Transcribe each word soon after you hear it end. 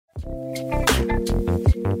The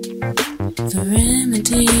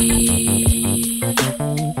remedy.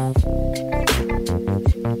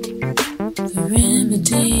 The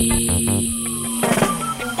remedy.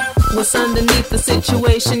 What's underneath the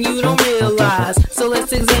situation you don't realize. So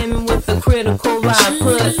let's examine with a critical eye.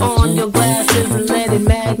 Put on your glasses and let it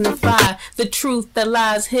magnify the truth that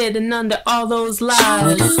lies hidden under all those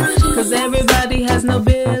lies. Cause everybody has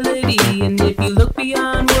nobility, and if you look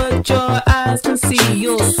beyond what your eyes can see,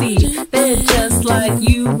 you'll see they're just like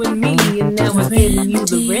you and me. And now we're giving you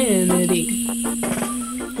the remedy.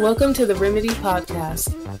 Welcome to the Remedy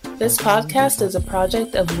Podcast. This podcast is a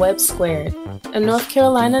project of Web Squared, a North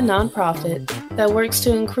Carolina nonprofit that works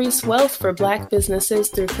to increase wealth for Black businesses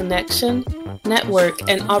through connection, network,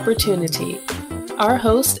 and opportunity. Our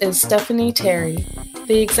host is Stephanie Terry,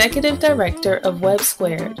 the Executive Director of Web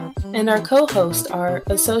Squared, and our co-hosts are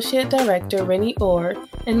Associate Director Rennie Orr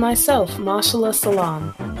and myself, Mashallah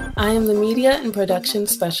Salam. I am the Media and Production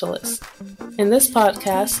Specialist. In this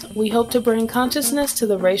podcast, we hope to bring consciousness to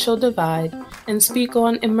the racial divide and speak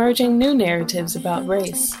on emerging new narratives about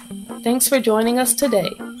race. Thanks for joining us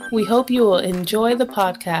today. We hope you will enjoy the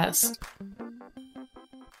podcast.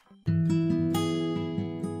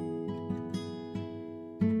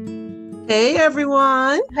 Hey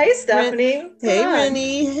everyone. Hey Stephanie. Hey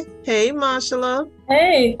Rennie. Hey Mashallah.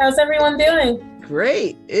 Hey, how's everyone doing?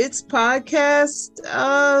 Great. It's podcast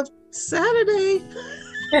Saturday.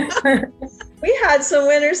 We had some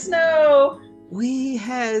winter snow. We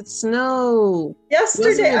had snow.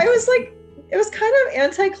 Yesterday, I was like, it was kind of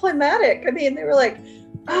anticlimactic. I mean, they were like,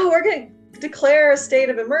 oh, we're going to declare a state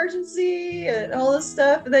of emergency and all this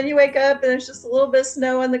stuff. And then you wake up and there's just a little bit of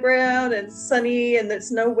snow on the ground and it's sunny and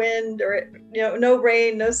there's no wind or, no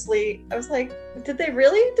rain, no sleet. I was like, did they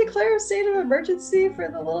really declare a state of emergency for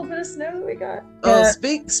the little bit of snow that we got? Oh,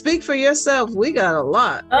 speak for yourself. We got a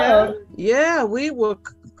lot. Oh, yeah, we were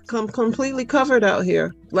completely covered out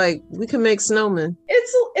here. Like, we can make snowmen.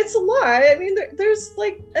 It's a lot. I mean, there's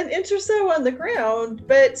like an inch or so on the ground,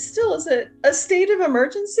 but still, is it a state of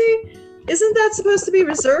emergency? Isn't that supposed to be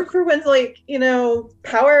reserved for when,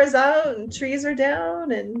 power is out and trees are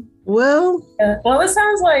down? And well, it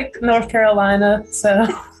sounds like North Carolina. So,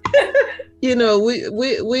 we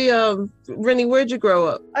Rennie, where'd you grow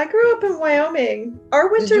up? I grew up in Wyoming. Our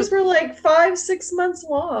winters were like 5-6 months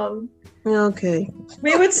long. Okay.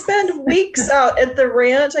 We would spend weeks out at the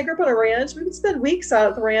ranch. I grew up on a ranch. We would spend weeks out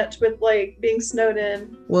at the ranch with being snowed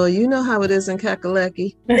in. Well, you know how it is in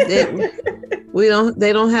Kakalaki.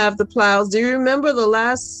 They don't have the plows. Do you remember the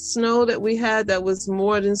last snow that we had that was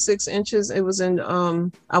more than 6 inches? It was in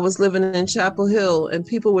I was living in Chapel Hill and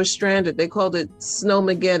people were stranded. They called it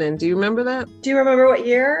Snowmageddon. Do you remember that? Do you remember what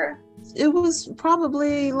year? It was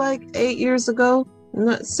probably like 8 years ago,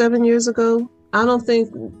 not 7 years ago. I don't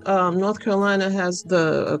think North Carolina has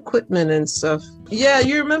the equipment and stuff. Yeah,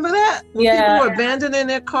 you remember that? When people were abandoning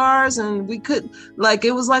their cars and we could,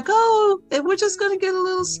 it was like, we're just going to get a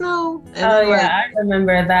little snow. And I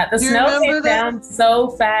remember that. The snow came down so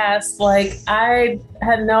fast. I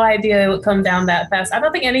had no idea it would come down that fast. I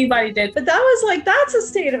don't think anybody did. But that was that's a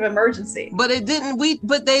state of emergency. But they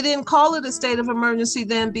didn't call it a state of emergency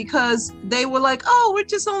then because they were like, we're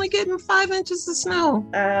just only getting 5 inches of snow.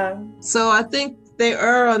 So I think they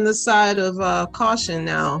err on the side of caution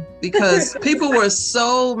now because people were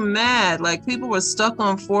so mad. Like, people were stuck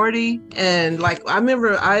on 40. And I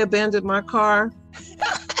remember I abandoned my car.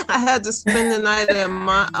 I had to spend the night at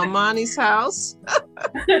Amani's house.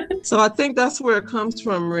 So I think that's where it comes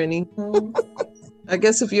from, Rennie. I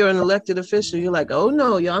guess if you're an elected official, you're like, oh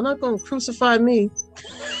no, y'all not going to crucify me.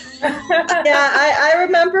 Yeah, I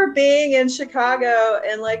remember being in Chicago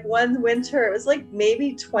and one winter, it was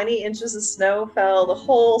maybe 20 inches of snow fell. The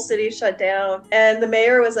whole city shut down and the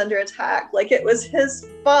mayor was under attack. It was his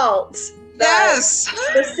fault. Yes.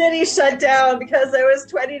 The city shut down because there was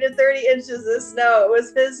 20 to 30 inches of snow. It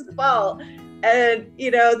was his fault. And,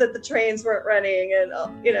 that the trains weren't running and,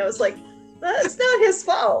 it's that's not his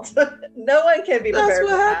fault. No one can be prepared.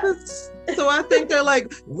 That's what happens. So I think they're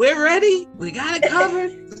like, we're ready. We got it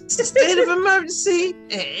covered. It's a state of emergency.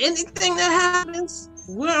 And anything that happens,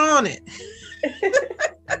 we're on it.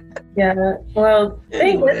 Yeah. Well,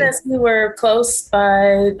 thank goodness we were close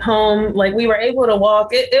by home. We were able to walk.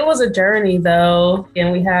 It was a journey, though.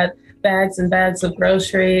 And we had bags and bags of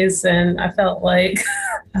groceries. And I felt like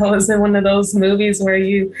I was in one of those movies where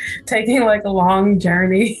you taking a long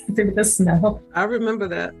journey through the snow. I remember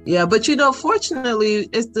that. Yeah, but fortunately,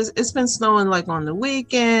 it's been snowing on the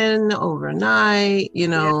weekend, overnight,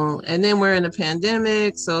 and then we're in a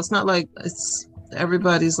pandemic, so it's not like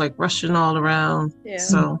everybody's rushing all around. Yeah.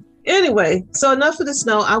 So Anyway, so enough of the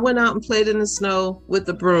snow. I went out and played in the snow with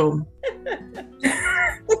the broom.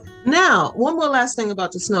 Now, one more last thing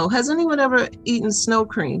about the snow. Has anyone ever eaten snow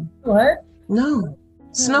cream? What? No.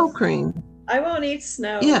 Snow cream. I won't eat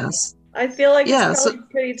snow. Yes. I feel like it's probably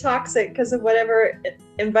pretty toxic because of whatever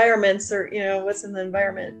environments or, what's in the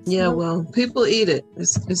environment. Yeah, well, people eat it.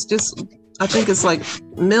 It's just, I think it's like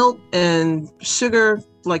milk and sugar,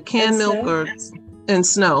 like canned milk and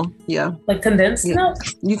snow. Yeah. Like condensed milk?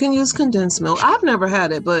 You can use condensed milk. I've never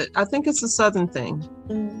had it, but I think it's a Southern thing.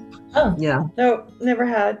 Oh. Yeah. No, never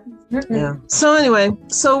had. Yeah. So anyway,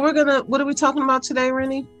 what are we talking about today,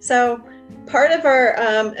 Rennie? So part of our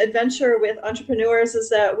adventure with entrepreneurs is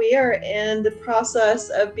that we are in the process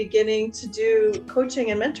of beginning to do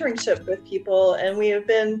coaching and mentorship with people. And we have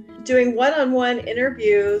been doing one-on-one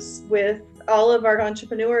interviews with all of our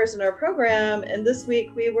entrepreneurs in our program. And this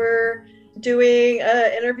week we were doing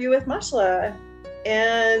an interview with Mashla.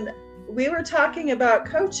 And we were talking about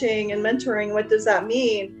coaching and mentoring. What does that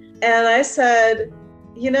mean? And I said,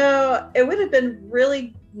 it would have been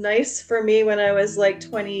really nice for me when I was like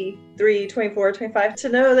 23, 24, 25 to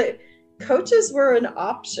know that coaches were an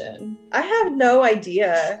option. I have no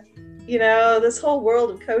idea, this whole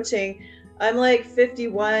world of coaching. I'm like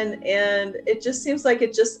 51 and it just seems like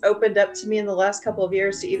it just opened up to me in the last couple of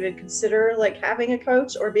years to even consider like having a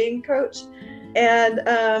coach or being a coach. And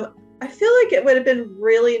I feel like it would have been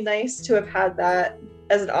really nice to have had that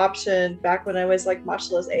as an option back when I was like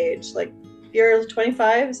Mashla's age. Like you're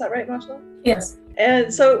 25, is that right, Mashla? Yes.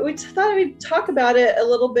 And so we thought we'd talk about it a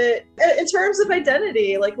little bit in terms of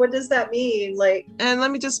identity. Like, what does that mean? Like, and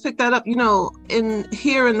let me just pick that up.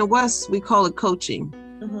 Here in the West, we call it coaching,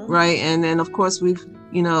 right? And then of course we've,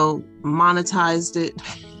 monetized it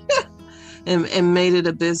and made it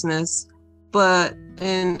a business. But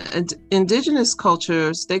in indigenous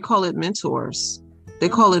cultures, they call it mentors. They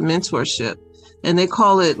call it mentorship, and they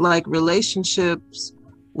call it like relationships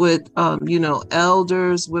with,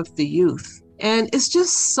 elders with the youth. And it's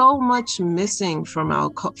just so much missing from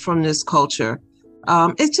this culture.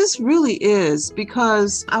 It just really is,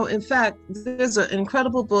 because in fact, there's an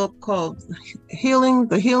incredible book called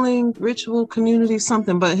The Healing Ritual Community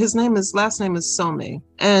something, but his last name is Some.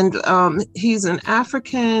 And he's an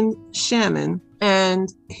African shaman,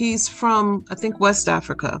 and he's from, I think, West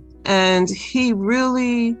Africa. And he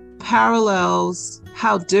really parallels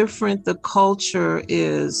how different the culture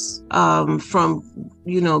is from,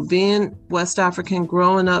 being West African,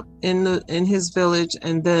 growing up in his village,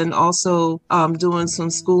 and then also doing some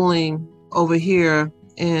schooling over here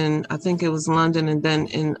in, I think it was London, and then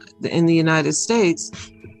in the United States,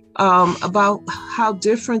 about how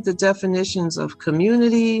different the definitions of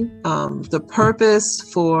community, the purpose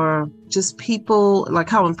for just people, like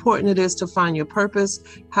how important it is to find your purpose,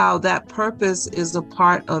 how that purpose is a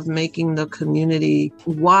part of making the community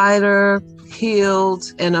wider,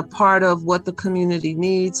 healed, and a part of what the community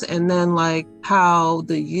needs. And then like how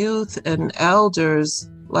the youth and elders,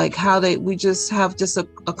 like how we just have just a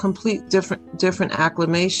complete different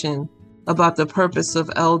acclamation about the purpose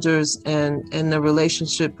of elders and the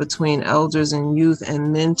relationship between elders and youth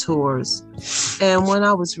and mentors. And when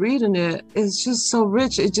I was reading it, it's just so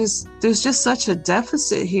rich. There's just such a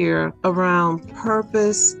deficit here around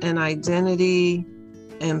purpose and identity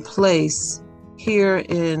and place here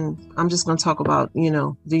I'm just going to talk about,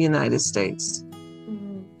 the United States.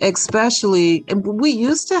 Especially, and we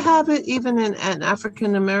used to have it even in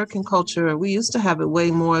African American culture. We used to have it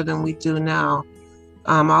way more than we do now.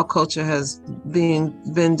 Our culture has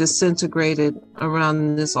been disintegrated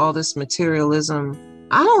around all this materialism.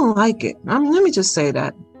 I don't like it. Let me just say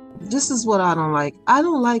that. This is what I don't like. I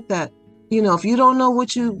don't like that. If you don't know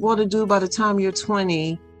what you want to do by the time you're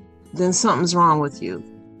 20, then something's wrong with you.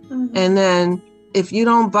 And then if you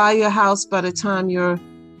don't buy your house by the time you're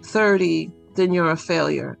 30, then you're a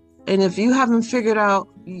failure. And if you haven't figured out,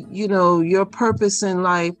 your purpose in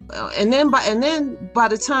life, and then by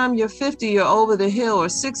the time you're 50, you're over the hill, or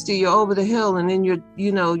 60, you're over the hill, and then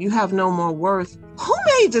you have no more worth. Who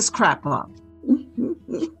made this crap up?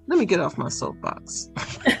 Let me get off my soapbox.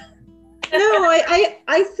 No,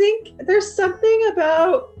 I think there's something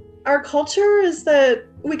about our culture is that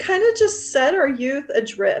we kind of just set our youth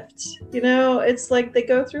adrift. It's like they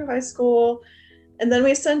go through high school, and then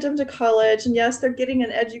we send them to college, and yes, they're getting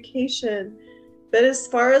an education. But as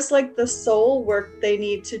far as like the soul work they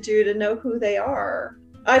need to do to know who they are,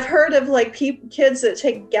 I've heard of like kids that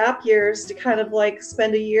take gap years to kind of like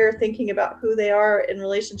spend a year thinking about who they are in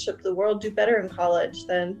relationship to the world, do better in college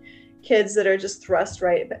than kids that are just thrust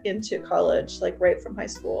right into college, like right from high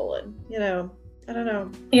school. And, I don't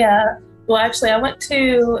know. Yeah. Well, actually, I went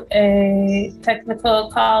to a technical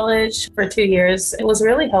college for 2 years. It was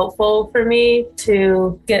really helpful for me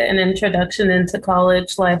to get an introduction into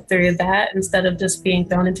college life through that instead of just being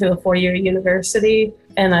thrown into a 4-year university.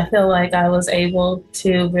 And I feel like I was able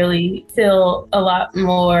to really feel a lot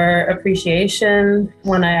more appreciation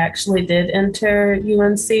when I actually did enter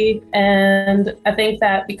UNC. And I think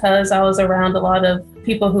that because I was around a lot of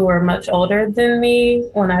people who were much older than me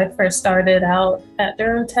when I first started out at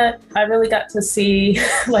Durham Tech, I really got to see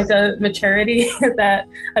like a maturity that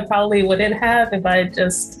I probably wouldn't have if I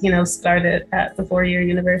just, started at the 4-year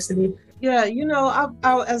university. Yeah,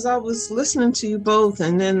 I as I was listening to you both,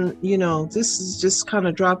 and then, this is just kind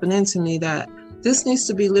of dropping into me that this needs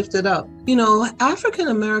to be lifted up. African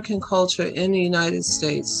American culture in the United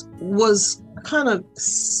States was kind of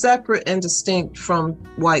separate and distinct from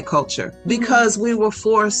white culture because we were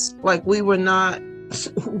forced, like we were not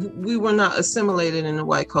assimilated in the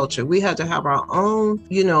white culture. We had to have our own,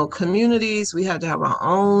 communities. We had to have our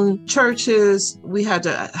own churches. We had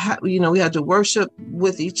to, we had to worship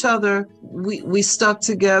with each other. We stuck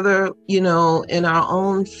together, in our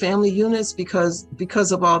own family units because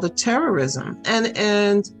of all the terrorism. And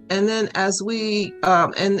then as we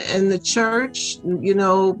and the church,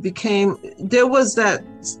 there was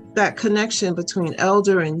that connection between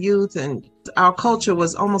elder and youth, and our culture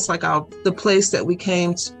was almost like the place that we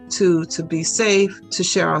came to be safe, to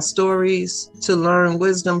share our stories, to learn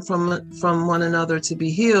wisdom from one another, to be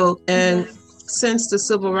healed. And since the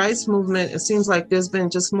civil rights movement, it seems like there's been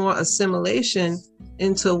just more assimilation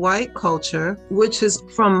into white culture, which is,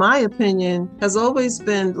 from my opinion, has always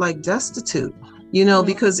been like destitute,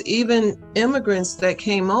 because even immigrants that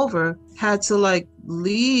came over had to like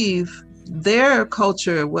leave their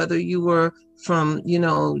culture, whether you were from,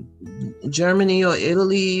 Germany or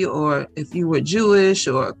Italy, or if you were Jewish,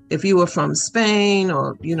 or if you were from Spain,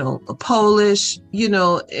 or, Polish,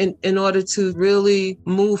 in order to really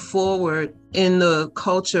move forward in the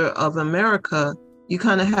culture of America, you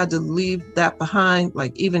kind of had to leave that behind,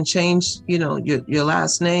 like even change, your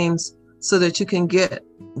last names so that you can get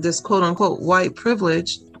this quote unquote white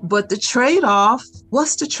privilege. But the trade-off,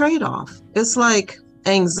 what's the trade-off? It's like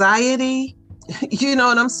anxiety, you know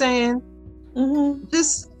what I'm saying?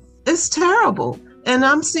 This is terrible. And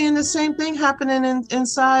I'm seeing the same thing happening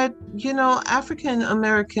inside, African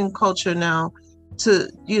American culture now, to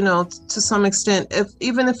some extent,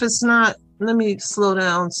 even if it's not. Let me slow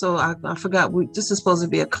down. So I forgot, this is supposed to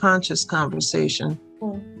be a conscious conversation.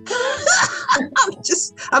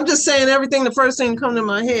 I'm just saying everything, the first thing that comes to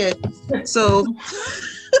my head. So,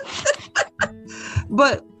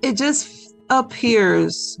 but it just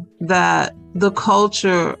appears that the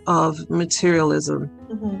culture of materialism,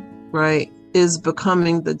 right, is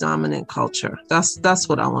becoming the dominant culture. That's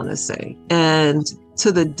what I want to say. And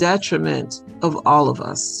to the detriment of all of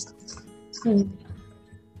us.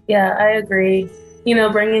 Yeah, I agree.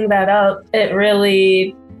 Bringing that up, I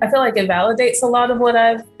feel like it validates a lot of what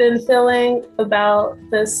I've been feeling about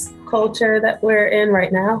this culture that we're in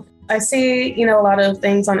right now. I see, a lot of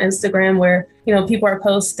things on Instagram where, people are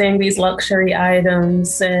posting these luxury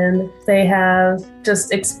items and they have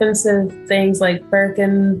just expensive things like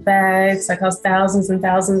Birkin bags that cost thousands and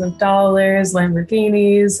thousands of dollars,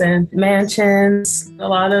 Lamborghinis and mansions. A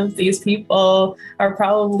lot of these people are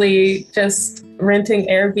probably just renting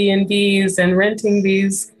Airbnbs and renting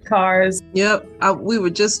these cars. Yep. We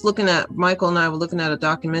were just Michael and I were looking at a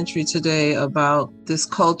documentary today about this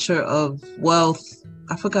culture of wealth.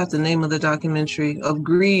 I forgot the name of the documentary, of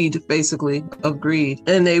greed, basically, of greed.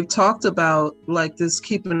 And they've talked about like this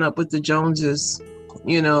keeping up with the Joneses,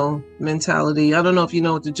 mentality. I don't know if you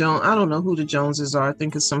know what I don't know who the Joneses are. I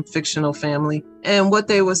think it's some fictional family. And what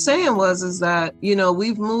they were saying is that,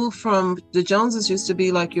 we've moved from, the Joneses used to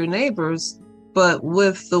be like your neighbors, but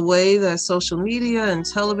with the way that social media and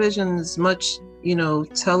television is much,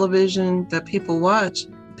 television that people watch,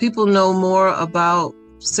 people know more about,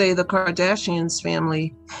 say, the Kardashians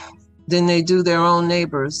family than they do their own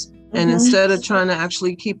neighbors. And instead of trying to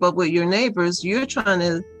actually keep up with your neighbors, you're trying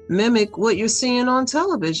to mimic what you're seeing on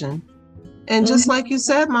television. And just like you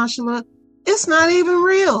said, Mashallah, it's not even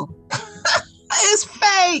real. It's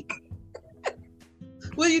fake.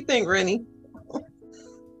 What do you think, Rennie?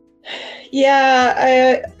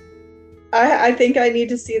 Yeah, I think I need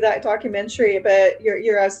to see that documentary, but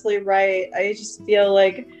you're absolutely right. I just feel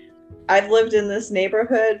like I've lived in this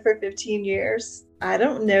neighborhood for 15 years. I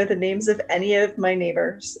don't know the names of any of my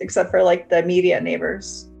neighbors except for like the immediate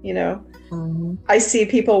neighbors, I see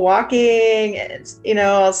people walking and,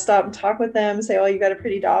 I'll stop and talk with them and say, oh, you got a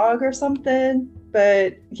pretty dog or something.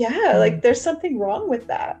 But yeah, like there's something wrong with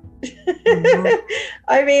that.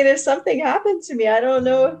 I mean, if something happened to me, I don't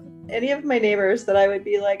know if any of my neighbors that I would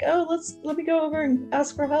be like, oh, let me go over and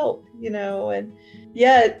ask for help, and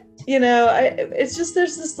yet, it's just,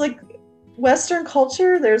 there's this like Western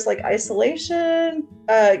culture, there's like isolation.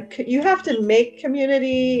 You have to make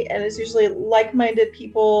community, and it's usually like-minded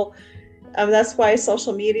people. That's why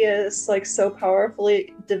social media is like so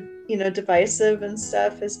powerfully divisive and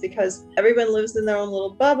stuff, is because everyone lives in their own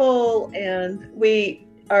little bubble, and we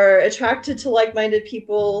are attracted to like-minded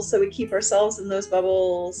people, so we keep ourselves in those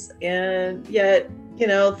bubbles. And yet,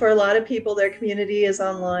 for a lot of people, their community is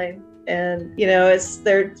online, and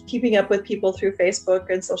they're keeping up with people through Facebook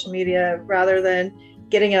and social media rather than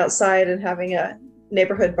getting outside and having a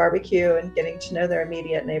neighborhood barbecue and getting to know their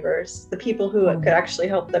immediate neighbors, the people who could actually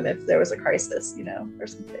help them if there was a crisis, or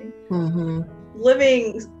something.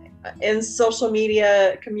 Living in social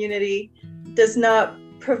media community does not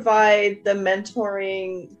provide the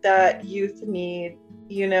mentoring that youth need,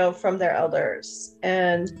 from their elders.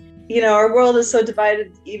 And, our world is so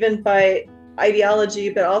divided even by ideology,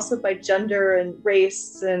 but also by gender and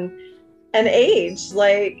race and age.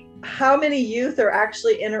 Like, how many youth are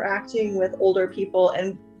actually interacting with older people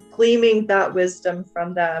and gleaming that wisdom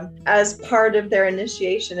from them as part of their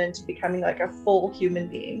initiation into becoming like a full human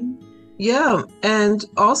being? Yeah. And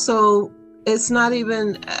also, it's not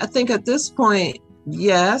even, I think at this point,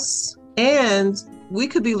 yes. And we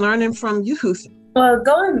could be learning from youth. Well,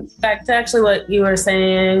 going back to actually what you were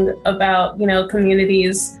saying about,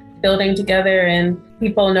 communities building together and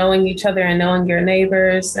people knowing each other and knowing your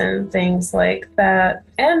neighbors and things like that.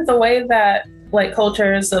 And the way that like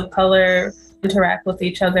cultures of color interact with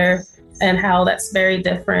each other and how that's very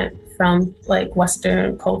different from like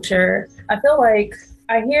Western culture. I feel like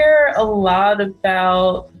I hear a lot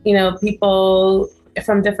about, people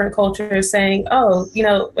from different cultures saying, oh,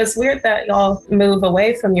 it's weird that y'all move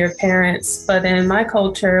away from your parents. But in my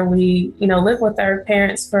culture, we, live with our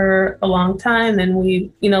parents for a long time, and we,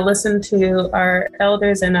 listen to our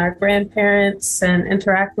elders and our grandparents and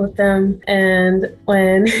interact with them. And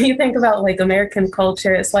when you think about like American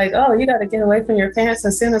culture, it's like, oh, you got to get away from your parents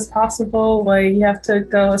as soon as possible. Like, you have to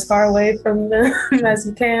go as far away from them as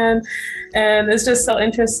you can. And it's just so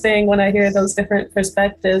interesting when I hear those different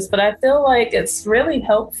perspectives. But I feel like it's really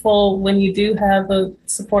helpful when you do have a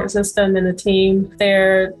support system and a team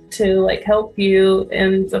there to like help you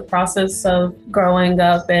in the process of growing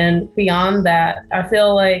up. And beyond that, I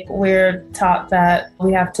feel like we're taught that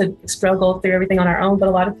we have to struggle through everything on our own. But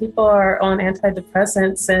a lot of people are on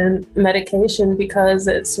antidepressants and medication because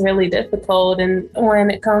it's really difficult. And when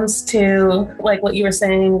it comes to like what you were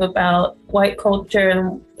saying about white culture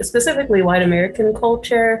and specifically white American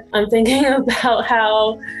culture, I'm thinking about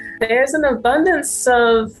how there's an abundance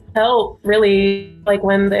of help, really, like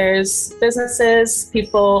when there's businesses,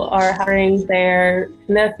 people are hiring their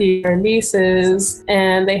nephews or nieces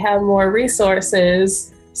and they have more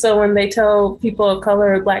resources. So when they tell people of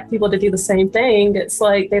color or Black people to do the same thing, it's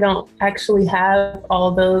like they don't actually have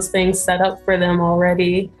all those things set up for them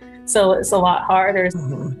already. So it's a lot harder.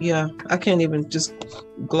 Yeah, I can't even just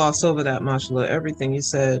gloss over that, Mashallah. Everything you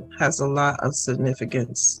said has a lot of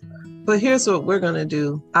significance. But here's what we're going to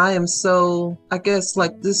do. I guess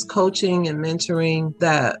like this coaching and mentoring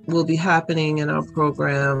that will be happening in our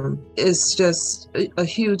program is just a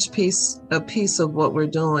huge piece of what we're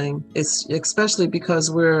doing. It's especially because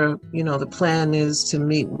the plan is to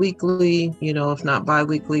meet weekly, if not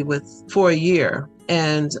bi-weekly for a year.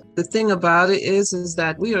 And the thing about it is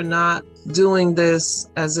that we are not doing this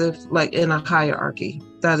as if like in a hierarchy.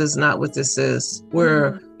 That is not what this is.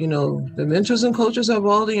 Where, the mentors and coaches have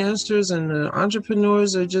all the answers and the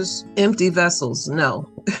entrepreneurs are just empty vessels. No,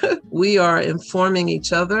 we are informing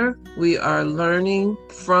each other. We are learning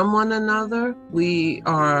from one another. We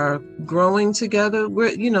are growing together.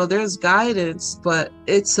 There's guidance, but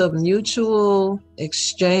it's a mutual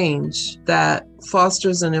exchange that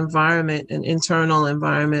fosters an internal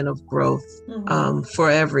environment of growth for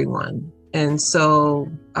everyone. And so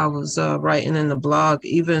I was writing in the blog,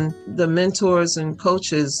 even the mentors and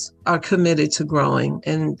coaches are committed to growing.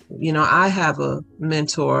 And, I have a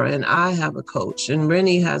mentor and I have a coach, and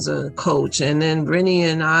Rennie has a coach, and then Rennie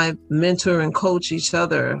and I mentor and coach each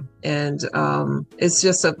other. And it's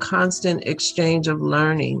just a constant exchange of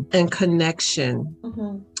learning and connection,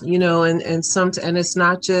 and it's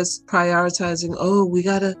not just prioritizing, oh, we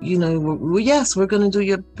gotta, yes, we're going to do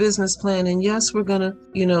your business plan. And yes, we're going to,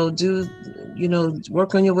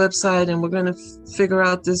 work on your website, and we're going to figure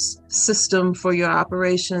out this system for your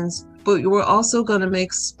operations. But we're also going to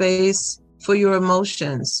make space for your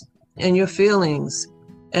emotions and your feelings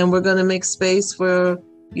And we're going to make space for,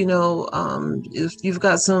 if you've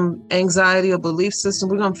got some anxiety or belief system,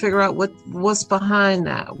 we're going to figure out what's behind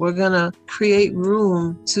that. We're going to create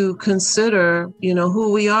room to consider,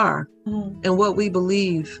 who we are and what we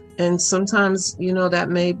believe. And sometimes, that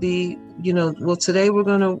may be, today we're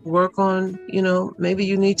going to work on, maybe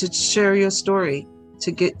you need to share your story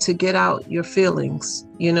to get out your feelings.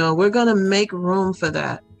 We're going to make room for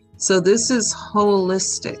that. So this is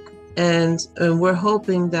holistic. And we're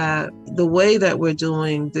hoping that the way that we're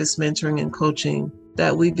doing this mentoring and coaching,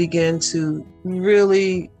 that we begin to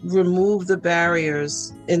really remove the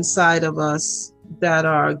barriers inside of us that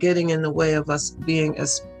are getting in the way of us being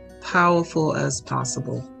as powerful as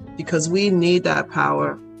possible, because we need that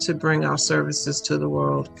power to bring our services to the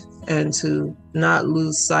world and to not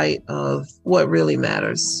lose sight of what really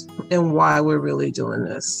matters and why we're really doing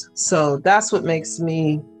this. So that's what makes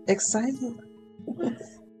me excited.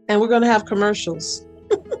 And we're going to have commercials.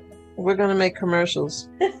 We're going to make commercials.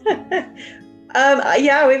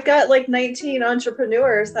 Yeah, we've got like 19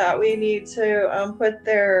 entrepreneurs that we need to put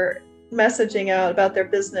their messaging out about their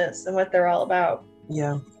business and what they're all about.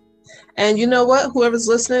 Yeah. And you know what? Whoever's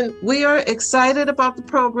listening, we are excited about the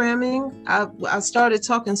programming. I started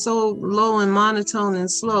talking so low and monotone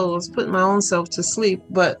and slow. I was putting my own self to sleep,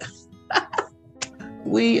 but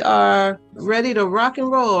we are ready to rock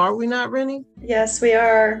and roll. Are we not, Rennie? Yes, we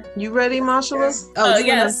are. You ready, Marshala? Oh,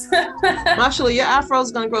 yes. Marshala, your afro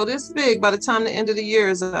is going to grow this big by the time the end of the year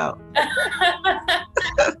is out.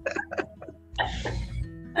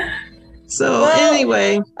 So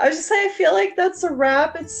anyway. I was just saying, I feel like that's a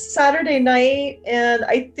wrap. It's Saturday night, and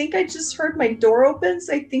I think I just heard my door open,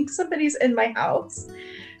 so I think somebody's in my house.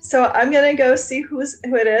 So I'm going to go see who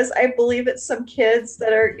it is. I believe it's some kids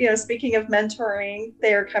that are, speaking of mentoring,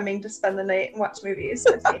 they are coming to spend the night and watch movies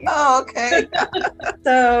with me. Oh, okay.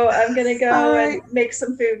 So I'm going to go and make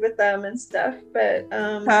some food with them and stuff. But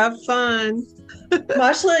have fun.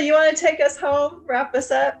 Marshala, you want to take us home, wrap us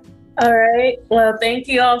up? All right. Well, thank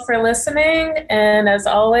you all for listening. And as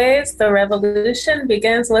always, the revolution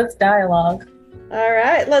begins with dialogue. All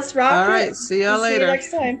right. Let's rock it. All right. See y'all later. See you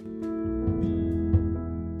next time.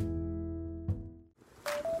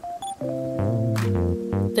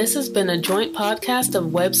 This has been a joint podcast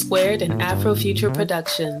of Web Squared and Afrofuture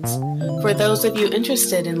Productions. For those of you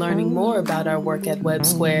interested in learning more about our work at Web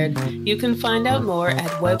Squared, you can find out more at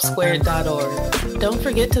websquared.org. Don't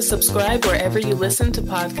forget to subscribe wherever you listen to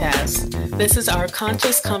podcasts. This is our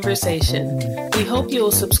conscious conversation. We hope you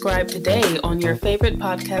will subscribe today on your favorite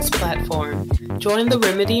podcast platform. Join the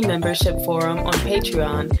Remedy Membership Forum on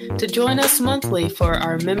Patreon to join us monthly for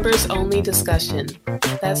our members-only discussion.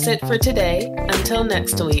 That's it for today. Until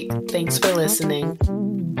next week, thanks for listening.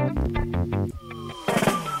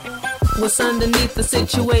 What's underneath the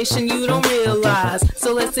situation you don't realize?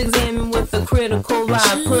 So let's examine with a critical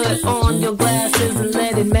eye. Put on your glasses and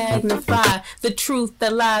let it magnify the truth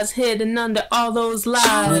that lies hidden under all those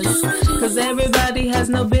lies. Cause everybody has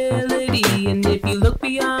nobility, and if you look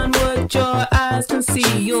beyond what your eyes can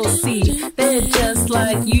see, you'll see they're just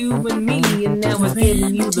like you and me, and now we're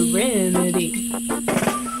giving you the remedy. Remedy.